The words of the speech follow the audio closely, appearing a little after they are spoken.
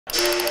United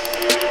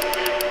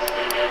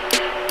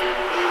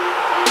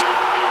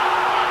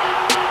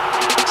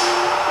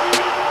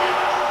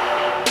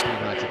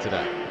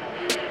today.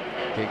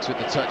 Giggs with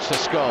the touch to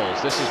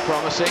Scholes. This is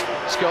promising.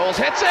 Scholes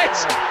hits it!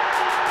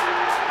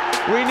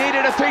 We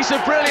needed a piece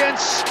of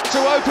brilliance to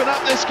open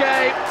up this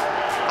game,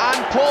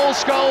 and Paul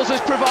Scholes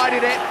has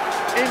provided it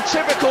in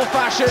typical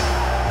fashion.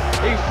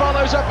 He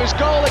follows up his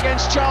goal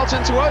against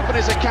Charlton to open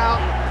his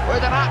account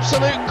with an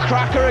absolute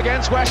cracker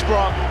against West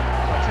Brom.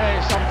 I'll tell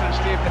you something,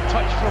 Steve, the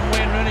touch from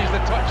Wayne Rooney is the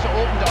touch that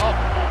opened it up.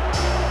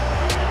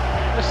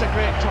 This is a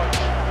great touch.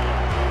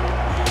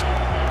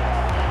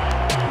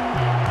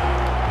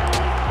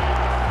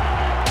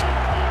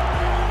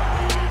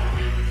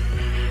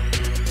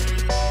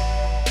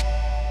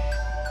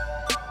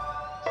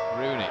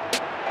 Rooney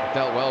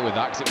dealt well with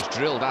that because it was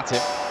drilled at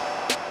him.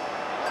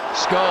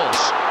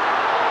 Scholes.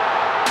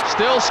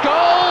 Still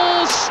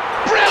Scholes!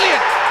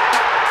 Brilliant!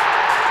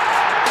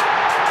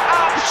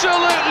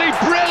 Absolutely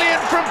brilliant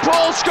from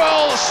Paul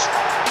Scholes.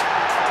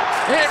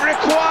 It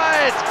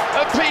required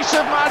a piece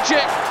of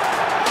magic.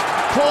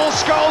 Paul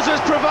Scholes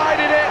has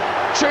provided it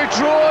to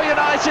draw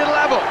United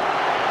level.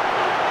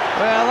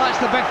 Well,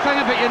 that's the big thing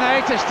about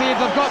United, Steve.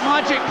 They've got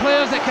magic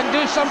players that can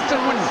do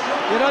something when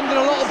you're under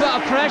a little bit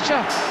of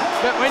pressure.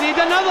 But we need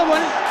another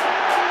one.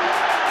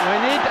 We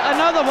need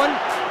another one.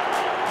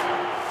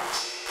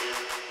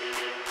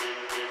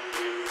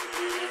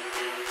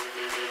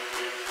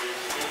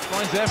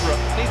 Finds Everett,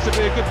 needs to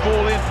be a good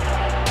ball in.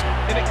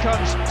 In it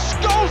comes.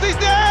 Scholes is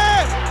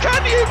there!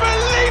 Can you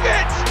believe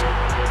it?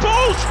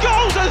 Paul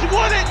Scholes has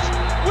won it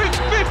with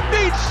 15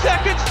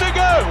 seconds to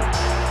go.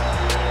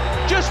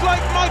 Just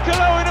like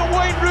Michael Owen and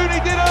Wayne Rooney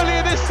did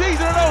earlier this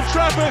season at Old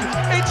Trafford,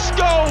 it's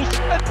Scholes.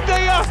 A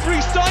day after he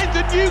signs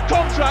a new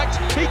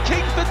contract, he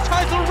keeps the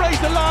title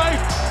race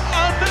alive.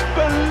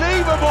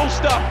 Unbelievable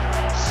stuff.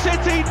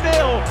 City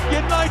 0,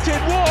 United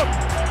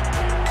 1.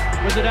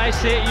 What did I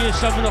say to you?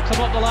 Someone will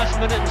come up the last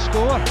minute and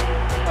score.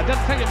 I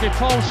didn't think it'd be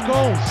Paul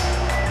Scholes.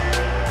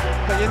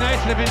 But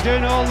United have been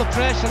doing all the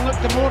press and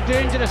looked more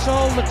dangerous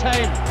all the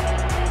time.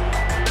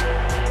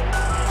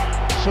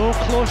 So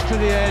close to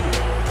the end.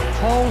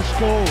 Paul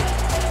Scholes.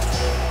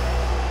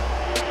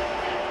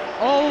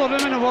 All the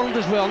room in the world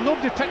as well.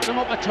 Nobody picked them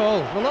up at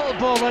all. The little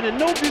ball in and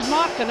nobody's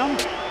marking them.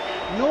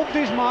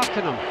 Nobody's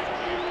marking them.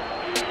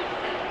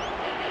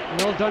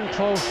 Well done,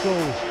 Paul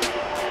Scholes.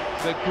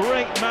 The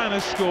great man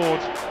has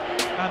scored,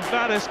 and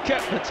that has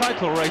kept the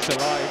title race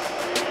alive.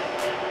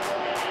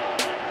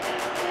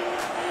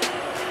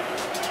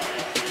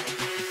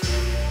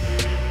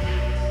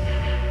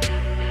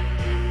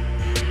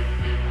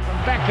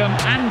 From Beckham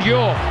and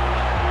York.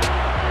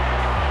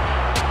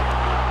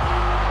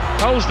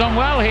 Cole's done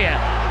well here.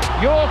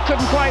 York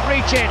couldn't quite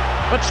reach it,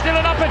 but still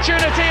an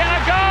opportunity and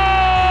a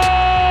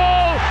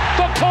goal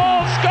for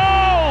Paul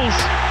Scholes!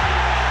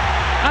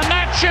 And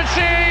that should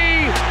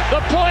see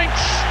the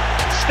points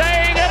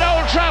staying at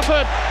Old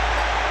Trafford.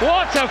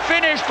 What a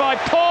finish by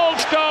Paul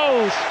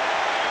Scholes.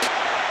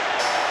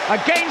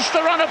 Against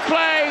the run of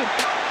play,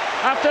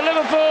 after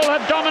Liverpool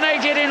had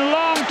dominated in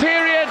long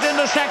periods in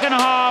the second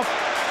half,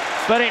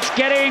 but it's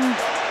getting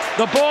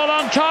the ball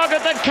on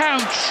target that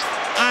counts,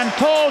 and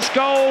Paul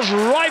Scholes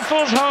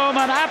rifles home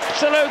an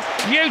absolute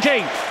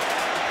beauty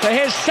for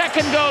his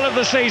second goal of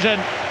the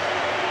season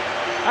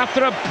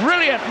after a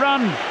brilliant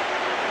run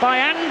by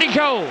Andy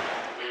Cole.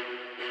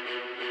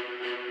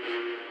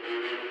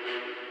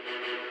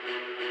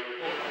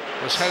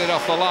 Was headed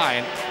off the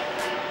line.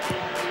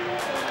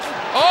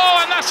 Oh,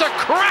 and that's a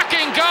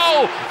cracking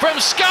goal from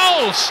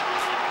Scholes.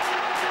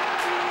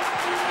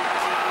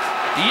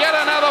 Yet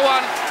another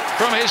one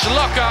from his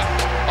locker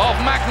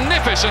of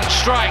magnificent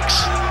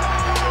strikes.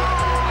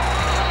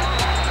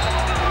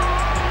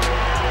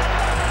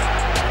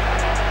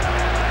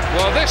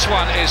 Well, this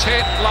one is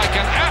hit like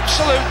an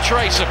absolute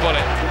tracer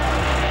bullet.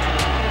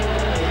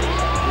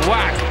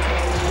 Whack.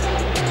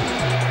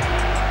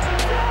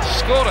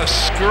 Scored a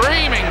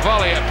screaming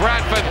volley at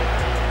Bradford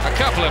a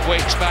couple of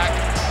weeks back,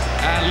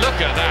 and look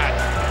at that.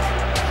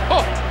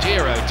 Oh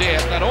dear,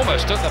 that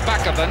almost took the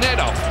back of the net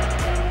off.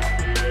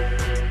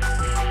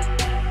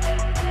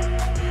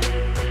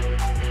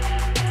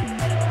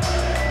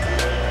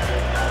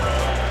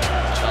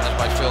 Challenged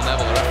by Phil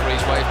Neville, the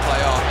referee's wave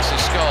play on. This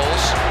is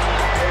Scholes.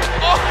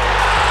 Oh,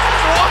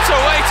 what a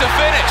way to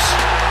finish!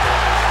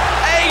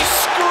 A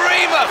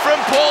screamer from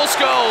Paul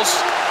Scholes.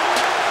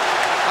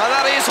 And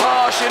that is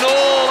harsh, in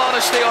all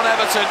honesty, on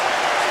Everton.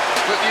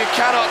 But you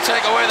cannot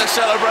take away the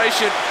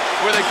celebration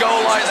with a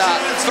goal like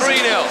that.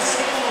 3-0.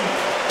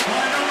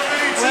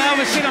 Well,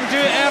 we've seen him do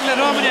it earlier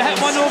on when he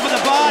hit one over the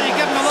bar. He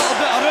gave him a little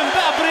bit of room,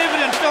 bit of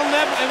bravery and Phil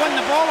Neville to win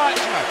the ball,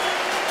 actually.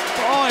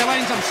 But oh, he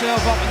lines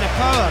himself up in the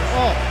power.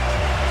 Oh.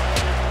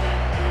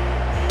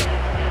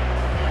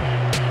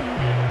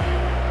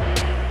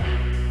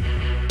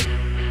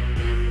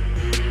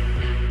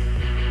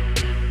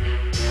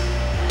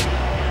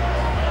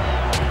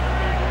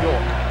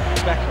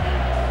 Beckham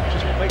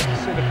just makes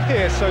it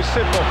appear so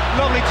simple.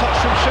 Lovely touch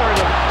from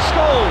Sheringham.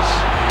 Scholes.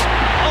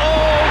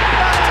 Oh,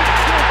 that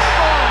is good.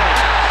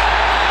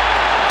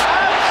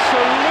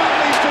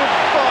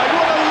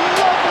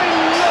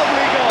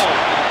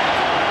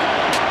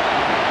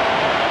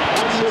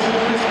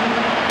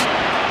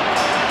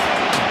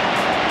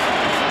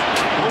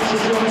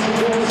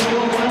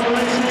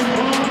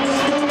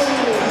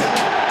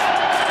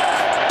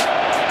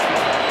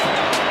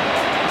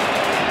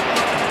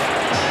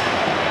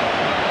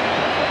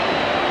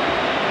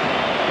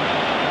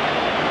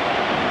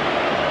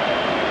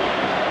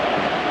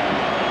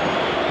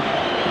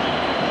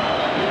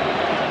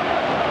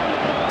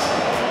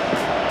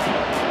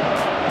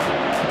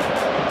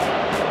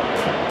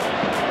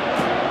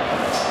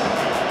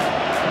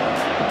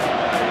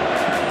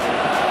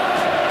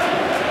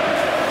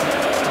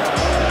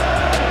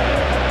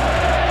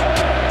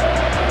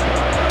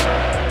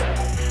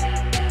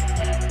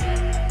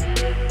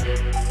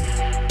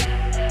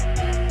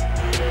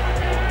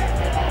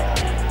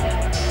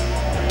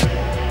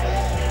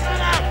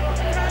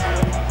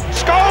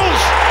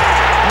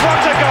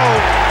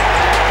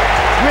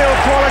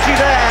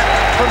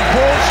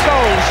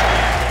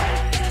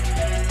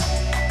 Scholes.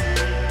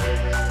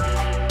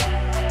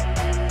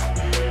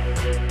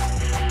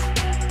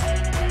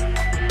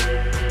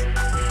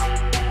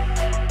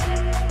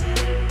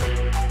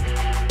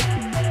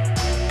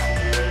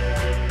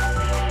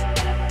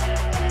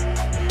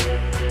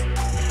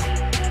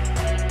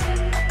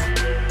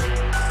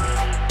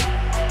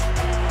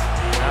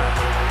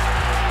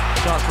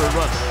 Chance for a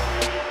run.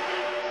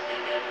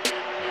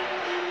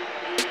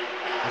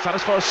 That's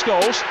as far as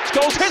Scholes.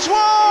 Scholes hits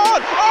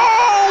one!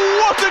 Oh,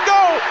 what a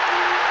goal!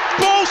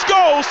 Paul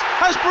Scholes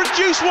has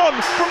produced one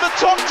from the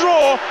top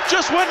draw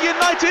just when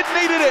United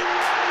needed it.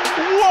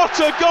 What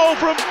a goal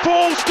from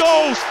Paul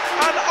Scholes!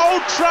 And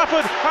Old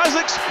Trafford has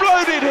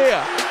exploded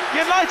here.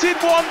 United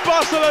 1,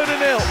 Barcelona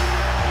 0.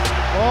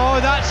 Oh,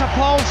 that's a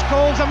Paul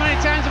Scholes. How many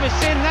times have we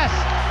seen this?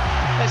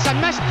 It's a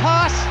missed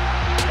pass.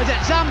 Is it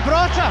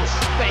Zambrotta?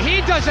 But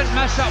he doesn't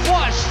miss it.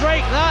 What a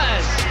strike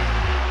that is.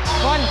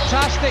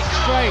 Fantastic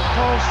strike,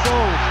 Paul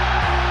Scholes.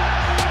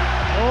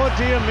 Oh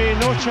dear me,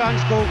 no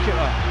chance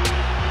goalkeeper.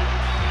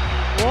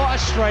 What a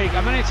strike.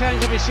 How many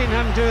times have we seen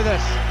him do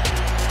this?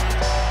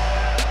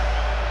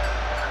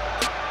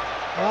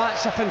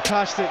 That's a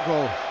fantastic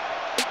goal.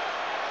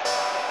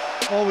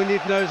 All we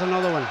need now is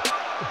another one.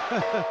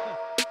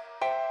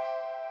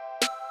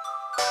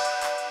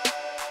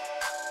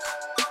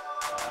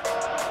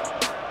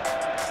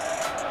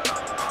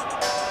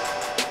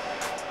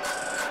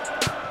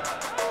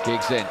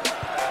 Giggs in,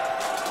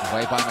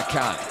 away by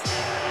McCann.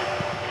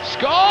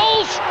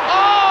 Scholes!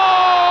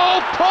 Oh,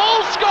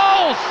 Paul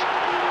Scholes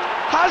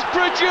has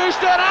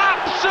produced an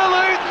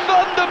absolute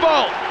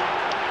thunderbolt.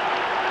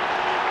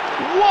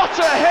 What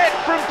a hit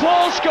from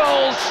Paul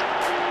Scholes.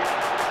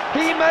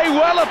 He may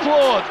well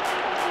applaud.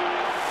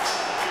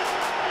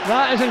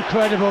 That is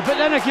incredible. But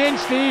then again,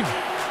 Steve,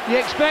 you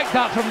expect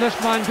that from this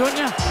man, don't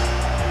you?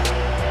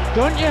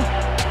 Don't you?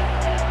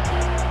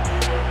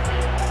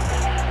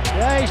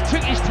 Yeah, he's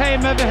took his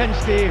time, everything,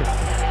 Steve.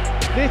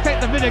 They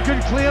think they've made a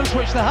good clearance,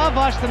 which they have,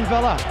 Aston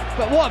Villa.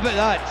 But what about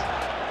that?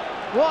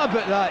 What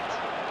about that?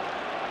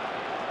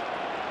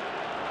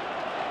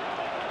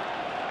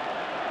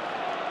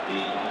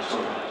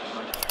 The